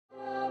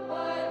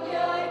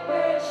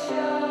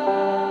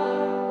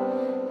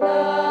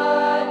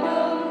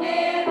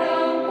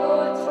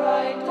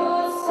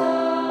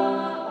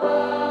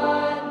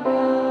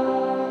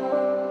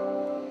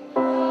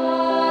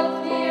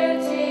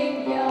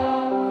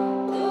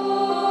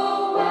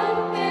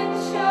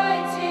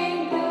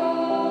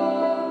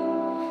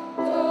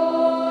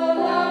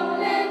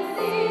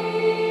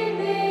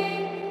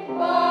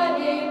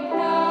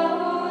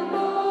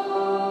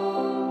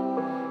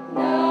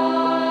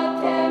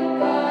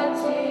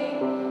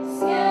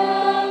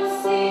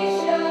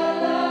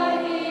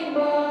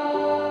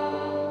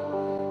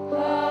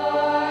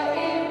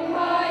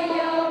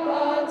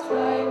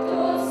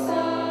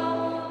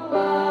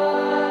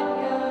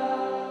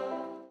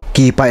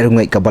Ki pai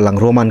rungai ka balang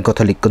Roman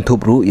Catholic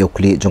kuntup ru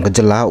yokli jong ka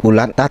JALA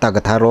ulat tata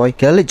katharoi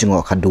kele jong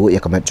khadu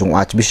yakamet jong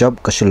Archbishop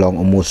ka Shillong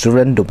umu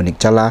Suren DOMINIC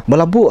JALA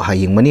balabu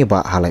haying mani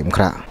ba halai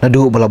mkra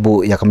nadu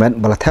balabu yakamet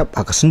balathap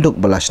akasunduk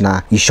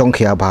balasna yishong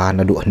khia ba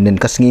nadu nen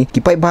kasngi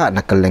ki pai ba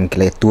nakaleng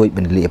kele tuai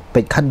benli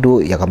pek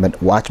khadu yakamet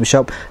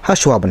Archbishop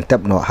haswa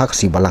bantap no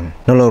haksi balang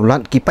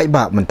nololat ki pai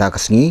ba menta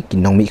kasngi ki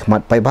nongmi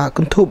khmat pai ba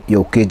kuntup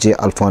yo KJ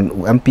Alfon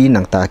UMP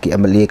nangta ki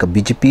MLA ka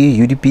BJP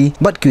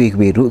UDP bat ki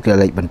ru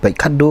kele ban pek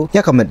khadu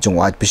yakamet jong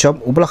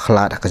Archbishop ublah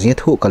khalat hakaznya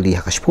thu kali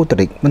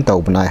hakashputrik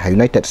mentau benai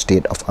United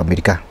States of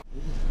America.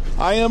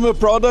 I am a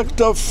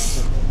product of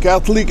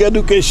Catholic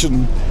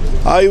education.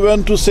 I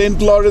went to St.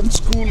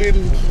 Lawrence School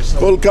in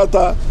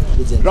Kolkata,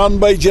 run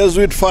by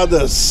Jesuit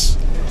fathers,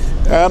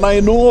 and I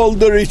know all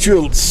the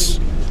rituals.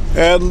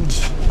 And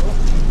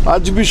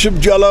Archbishop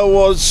JALA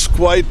was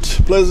quite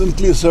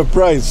pleasantly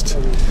surprised,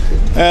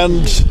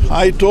 and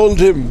I told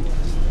him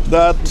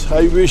that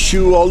I wish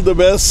you all the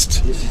best.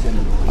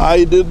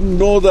 I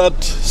didn't know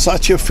that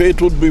such a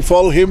fate would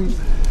befall him,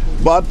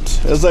 but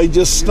as I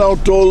just now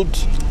told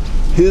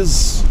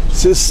his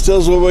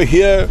sisters over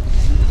here,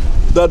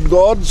 that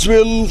God's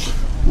will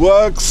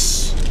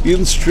works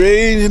in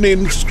strange and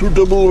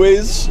inscrutable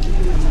ways.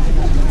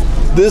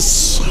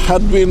 This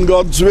had been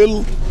God's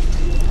will.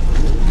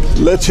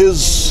 Let his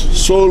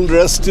soul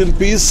rest in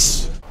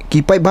peace.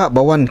 Ki PAIDBAH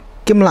bawan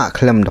Kimla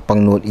klem da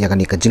pangnut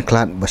yakani ka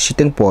jingklat ba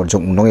siteng por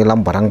jong nong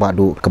elam barang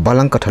badu ke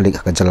balang Katolik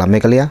ka JALA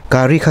Meghalaya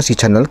ka RiKhasi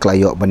channel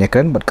klayo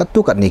banyakan bat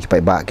katu kat ni ki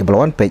PAIDBAH ke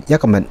balawan pej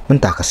yakamen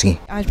mentah kasih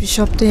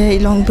Archbishop te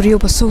ilong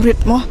brio basurit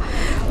mo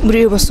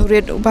brio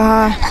basurit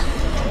ba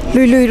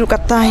lui ru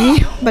katai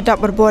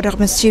badap berbor dak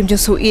mesim jeng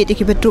suit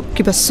ki beduk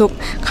ki basuk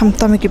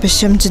khamtam ki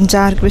besem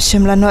jinjar ki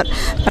besem lanot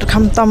bat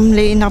khamtam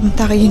le nam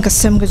ta yin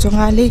kasem ke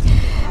jongali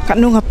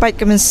kanung apai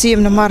ke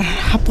mesim namar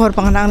hapor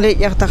panganang le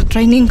yak tak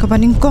training ka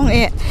baning kong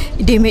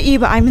ide me i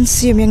ba ai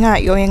mesim yanga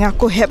yo yanga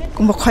ko hep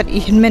ku mokhat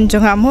i hinmen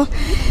jongamo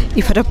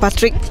i fada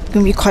Patrick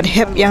mi khot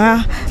hep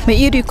yanga me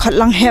i ri khot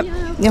lang hep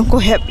yang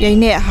ko hep yai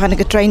ne han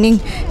ke training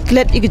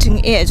klet i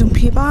jing jong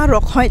phi ba ro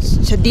khoi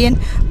chadien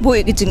bu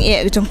i jing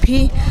jong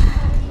phi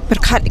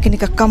berkat ikini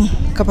kakam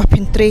kapa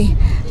pintri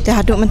te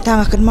hadu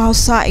mentang akan mau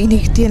sa ini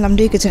tian lam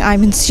de ke jeng ai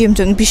men sim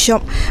jeng bishop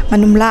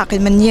manumla ke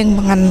menyeng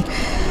mangan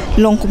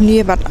long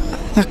kumni bat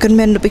ngaken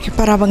men be ki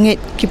para banget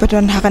ki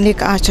padon hakani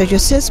ka acha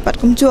Yoses bat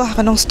kumjo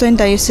hakanong stoin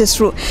da Yoses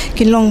ru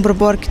kin long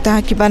berbor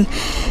kita ki ban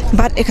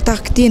bat ekta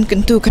tin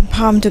kentu kan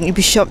pham jeng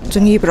bishop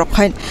jeng i brok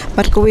khain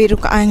bat ko wi ru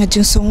ka ai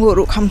ngajeng songu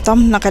ru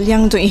khamtam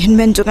nakalyang jeng hin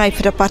men jeng ai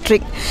fira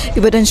Patrick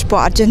ibadan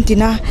sport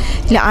Argentina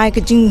le ai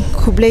ke jing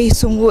khublei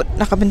songu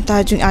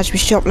nakabenta jeng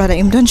Archbishop la da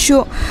imdan shu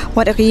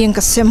wat ka yeng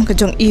kasem ka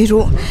jeng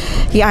iru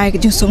i ai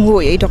ke jeng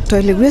songu i Dr.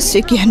 Lewis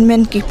ki hin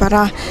men ki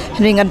para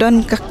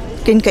ringadon ka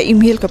ken ka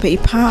email ka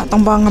paipa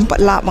tambang ngam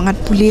patla bangat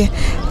puli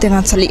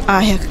dengan sali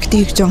ai ka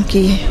ti jong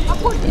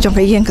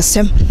ka yeng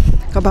kasem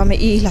ka ba me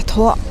i la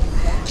tho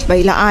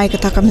bai la ai ka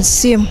ta kam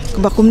sim ka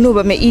ba kum nu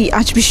ba me i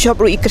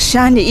Archbishop ru i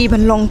kersan i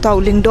ban long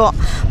tau lingdo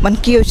man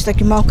kiu sta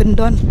ki mau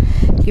kendon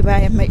ki ba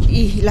me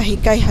i la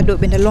hikai hadu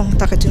ben long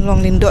ta ka jeng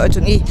long lingdo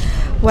jong i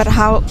war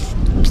how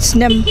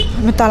snem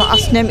metal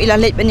asnem ila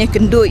let ben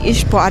kendo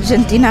is po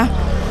Argentina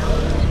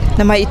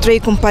nama i trei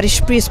kum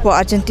parish priest po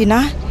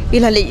Argentina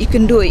ila le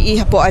ikendo i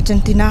po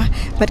Argentina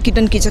bat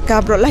kidan ki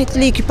jakabro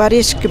lightly ki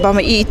paris ki ba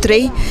ma i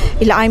trei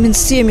ila I men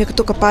sim ki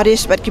to ka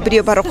paris bat ki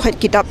brio barok khat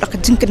ki dap ka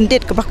jing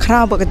kendet ka bakra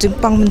ba ka jing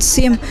pang men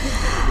sim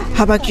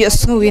haba ki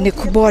asu ni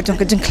khubor jong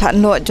ka jing khlat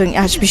no jong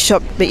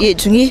Archbishop be i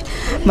jungi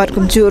mat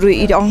kum juru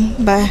i dong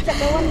ba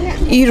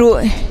i ru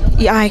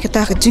i ai ka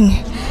ta ka jing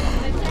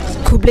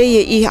khuble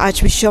i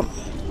Archbishop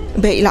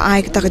be ila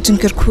ai ka jing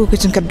ker khu ka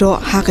jing ka do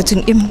ha ka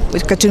jing im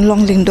ka jing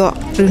long ling do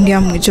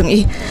runiam jong i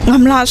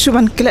ngamla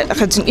suban klet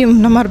ka jing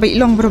im namar be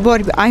long berbor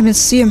be ai men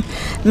sim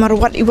mar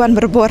wat iwan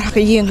berbor ha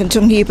ka yeng ka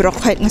jong hi brok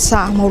khait ngasa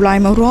maulai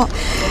mauro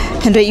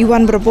henre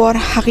iwan berbor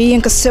ha ka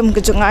yeng ka sem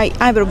ka jong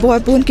ai berbor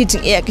pun ki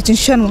jing ki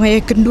jing shan ngai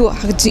kendu ha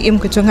ka jing im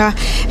ka jonga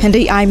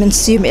henre ai men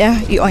sim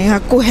i oi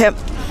ha ko hep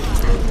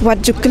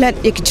wat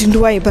juklet ki jing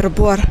duai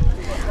berbor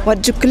wat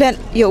juklet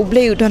ya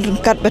ublei don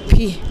kat bat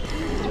phi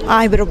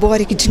ai berbor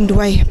ki jing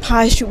duai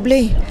phai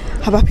shublei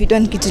haba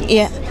pidon ki jing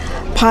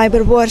phai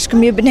berbor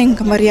skmi beneng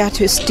kamaria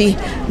twisti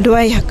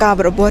duai haka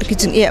berbor ki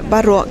jing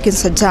baro kin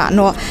saja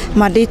no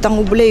madi tang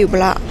ublei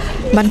bla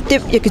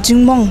mantip ya ki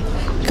jing mong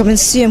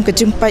kemensiam ke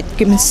jumpai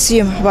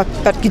kemensiam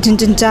bat kijin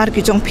jenjar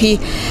ki jong phi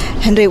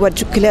Henry wat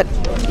jukilat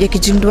ya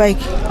kijing duai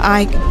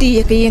ai ti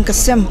ya kayeng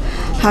kesem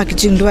ha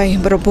kijing duai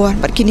berbor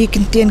bat kini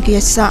kentian ki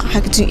yasa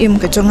ha kijing im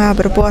ke jonga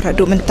berbor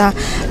adu menta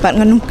bat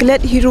nganum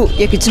klet hiru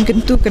ya kijing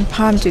kentu kan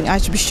pham jing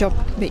Archbishop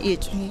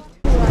PEIT ni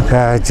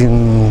ka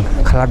jing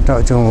khalat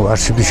do jong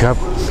Archbishop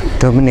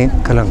DOMINIC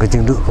kalang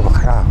kijing du ko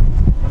bakra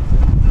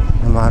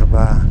nomor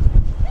ba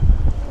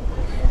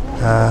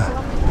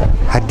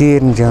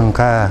hadir jang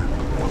ka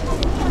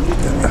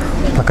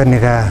pakan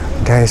ka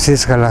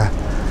diocese kala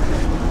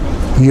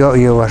yo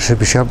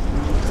Archbishop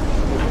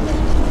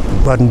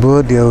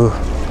banbud yo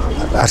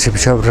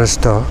Archbishop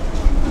resto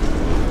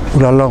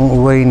ulalong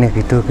uai ni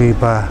gitu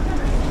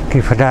ki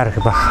fadar ki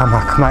ba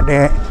khama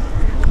de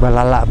ba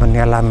lala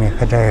banyalam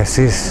ka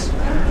diocese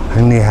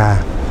ni ha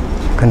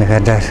kan ka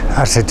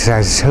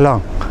Archdiocese Selong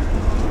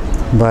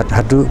bat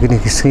hadu gini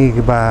kisi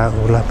ki ba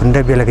ula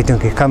penda bela ki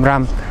ki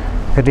kamram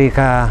kadi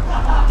ka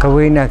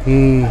kawina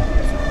ki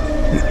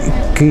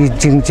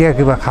jingje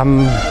ki ba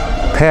kham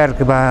pher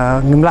ki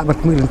ba nimla bat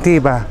milti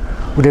ba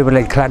udah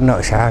balik klat no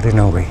sya ri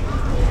no we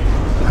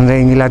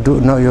andai ngila du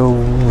no yo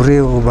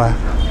riu ba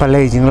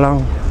palai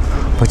jinglong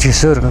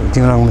pochisur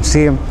jinglong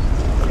musim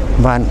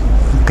ban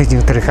ke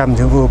jing terekam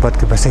jung bat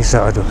ke basai so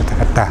adu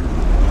kata-kata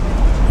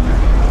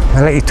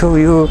ala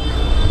itu yu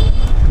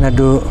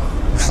nadu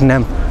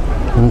senam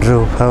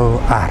ndru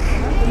pau ar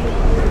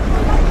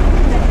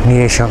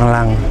ni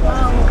shonglang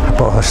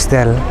apa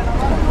hostel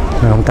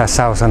ngam ta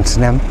sau san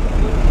senam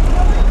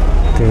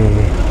te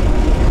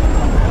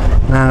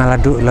ngala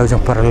du lau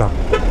jong perlo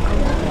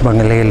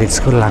banglelit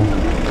skulang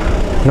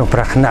no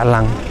prakhna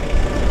lang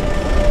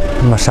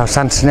masau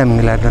san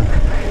senam ngila don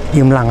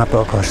imlang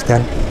apa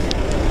hostel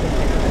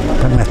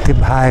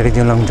penatib hai ke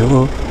jolong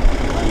du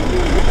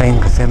paing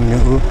kesem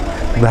du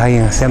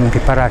bahai sem ki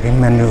para ki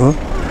men du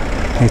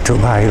itu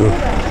bahai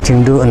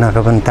cingdu anak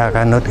benta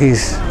ka north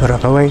east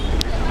berakawai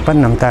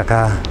panam ta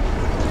ka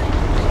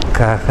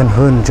kan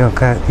hun jong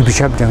ka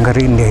bishop jang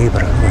gari india hi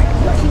berakawai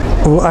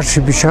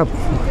Archbishop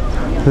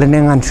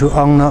lenengan su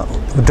ong no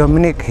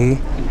Dominic hi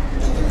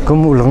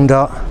kumulong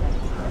do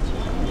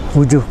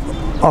uju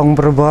ong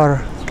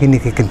berbor kini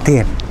ki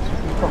kentien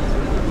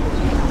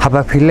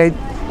haba pilai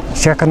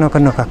syakano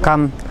kano ka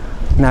kam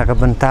na ka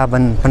benta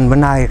ban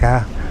benai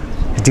ka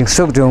jing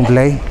sok jong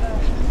blai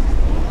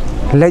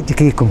lej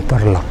ki kum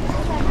parlo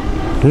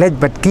lej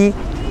bat ki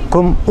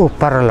kum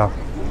parlo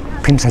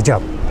pin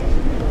sajab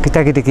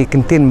kita ki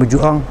kentin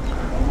bujuang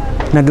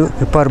nadu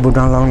par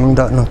budang long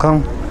dak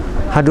nongkong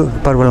hadu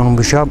par bolong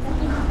bishop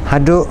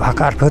hadu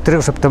hakar putri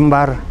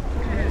September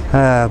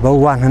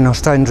bawan no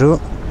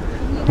steinru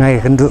ngai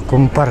kendu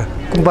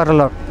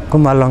kumparlo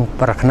kumalong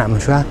para kena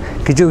muswa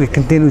kiju ki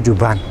kentin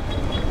ujuban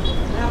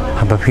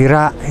haba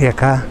pira ya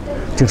ka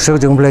jing sok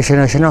jong blai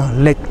nasional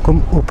lej kum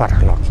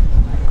parlo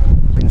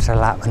pin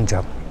sala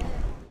panjab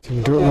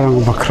Duk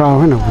orang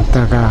bakrau kan,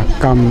 kita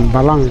kam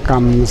balang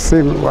kam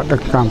sim wadah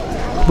kam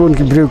bun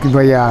kibriu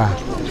kibaya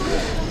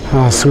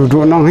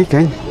sudu nong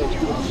hikan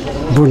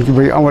bun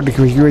kibaya awak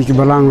dikibaya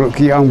kibalang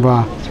ki ang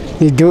ba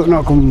ni duk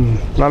nak kum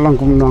lalang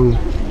kum nong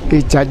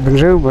ki caj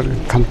benreu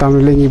kam tam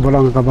lengi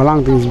balang ka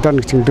balang ting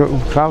dan cing duk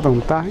bakrau tong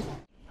tai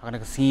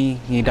akan kasi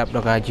ngidap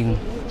dak jing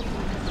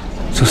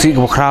susi ke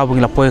bakrau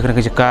bang lapoi kana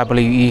ke jaka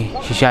balai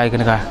sisai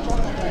kana ka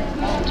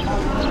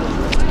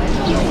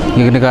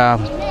ni kana ka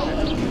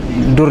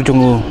dur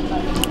jungu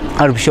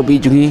Archbishop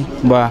PEIT jungi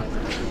ba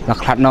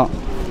laklat no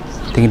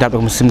tingdap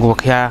dak musim ko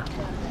kya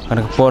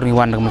kana por ni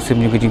wan dak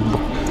musim jungi jing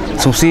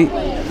sumsi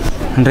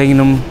ndreng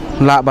num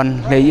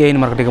laban lei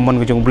mar ka mon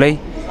ko jung blai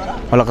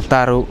wala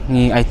kataru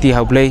ni IT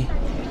ha blai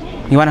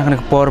ni wan kana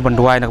por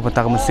banduai nak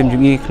pata musim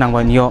jungi knang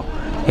ban yo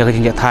ya ka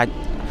jing ja thaj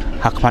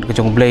hak mat ko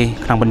jung blai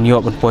knang ban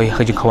yo ban poi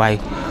ka jing khawai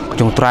ko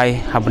jung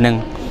trai ha beneng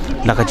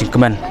la ka jing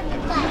kemen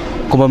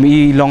ko ba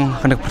mi long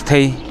kana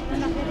perthai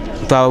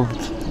tau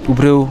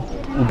ubreu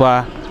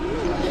uba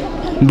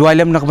dua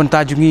lem nak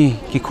benta jungi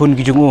ki khun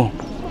ki jungu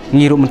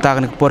ngiru menta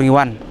kan por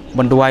ngiwan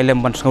ban dua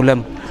lem ban sngolem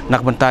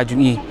nak benta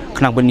jungi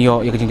khnang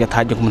benyo ya jing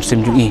jatha jung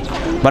musim jungi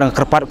barang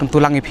kerpat kan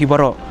tulang i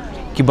baro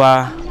ki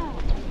ba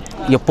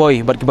ya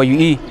poi bat ki ba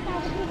ui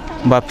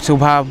ba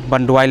subha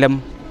ban dua lem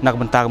nak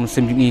benta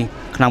musim jungi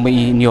khnang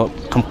bei nyo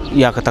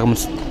ya kata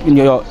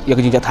nyo ya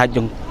jing jatha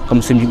jung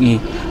musim jungi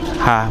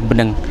ha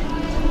beneng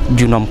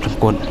junom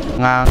tengkon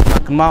nga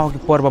mau ki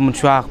por ba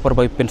munswa por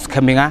ba pen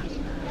skaminga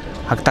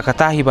hak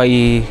takata hi ba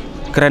i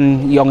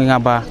kren yong nga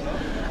ba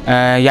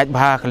yaj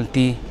ba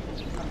kalti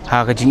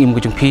ha ka jing im ko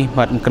jing phi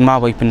ba kan mau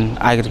ba pen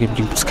ai ka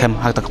jing skam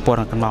hak tak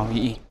por kan mau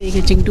i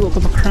ka jing du ka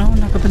background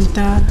na ka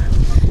benta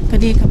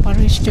kadi ka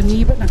parish jungi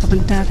ba na ka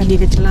benta kadi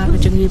ka jala ka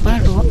jungi ba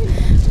ro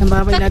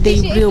namba ba la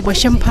dei brio ba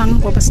shampang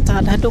ba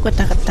pasta da do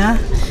kata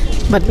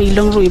bat bi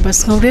long rui ba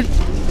ngaurit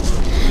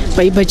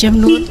ba ba jam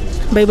nut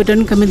ba ba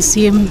don ka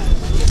mensiam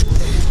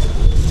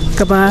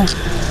kaba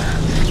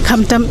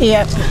kamtam e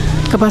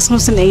kabas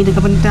ngosen e de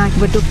kabanta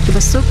kibaduk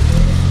kibasuk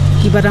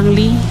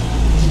kibarangli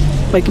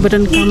bai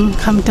kibadan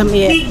kamtam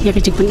e ya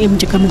kejik pun im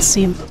jika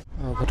mensim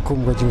bat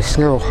kum ga jing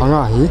sngo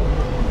hanga hi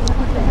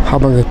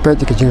habang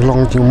ipet ke jing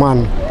long jing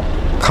man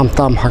kham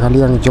tam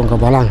hagaliang jong ka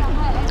balang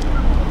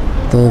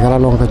te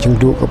gara long ka jing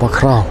du ka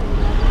bakrau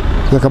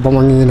ya ka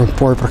bamangi no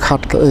poi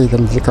prakhat ka e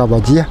kan jika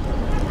bajia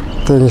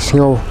te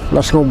sngo la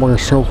sngo bang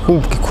sngo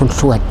kum ki khun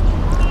suat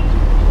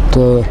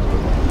te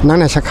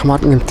nana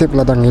sakhamat ngimtip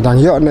ladang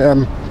idang yo ne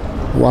em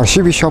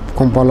RKC-BTENG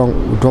kompalong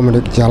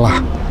DOMINIC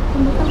JALA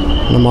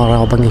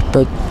namara bang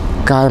ipet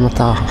kai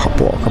mata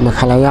hapo ka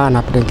makhalaya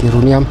na pedeng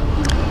kiruniam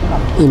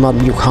imat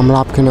yu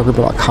khamlap kena ke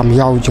bla kham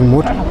yau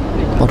jengmut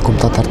ot kum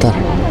tatar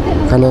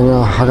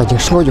kana haga jeng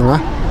sngo junga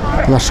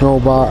na sngo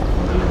ba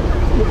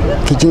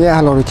kijing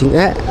halor jing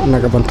na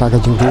ka banta ka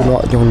jing dulo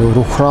jong lu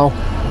rukrau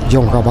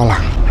jong ka bala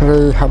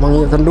re habang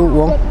kan du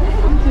wong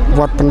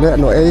buat pendek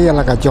no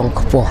la ka jong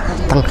kepor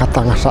tang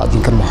katang sa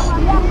jing kan mau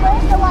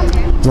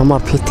nomor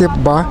pitip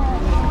ba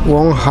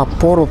wong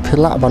hapor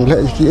phila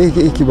banle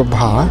iki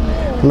babha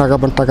naga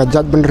banta ka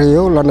jat ben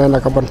reo la na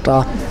ka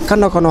banta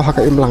kana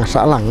haka imlang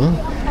sa lang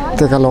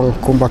te kalong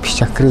kumba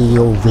pisakri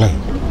yo ble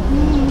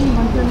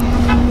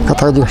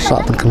kata je sa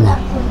pen kan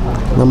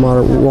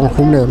nomor wong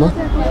kumne ma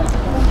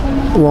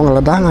wong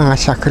ladang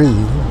sakri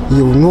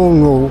yo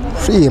no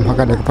sim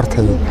haka de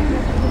partai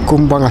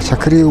kumba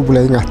sakri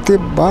ble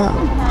ngatib ba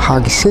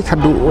hagise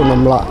kadu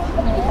namla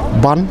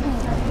ban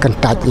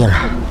kentat ya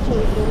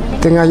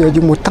tengah yo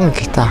jumutang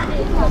kita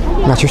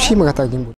na susi magata jimbu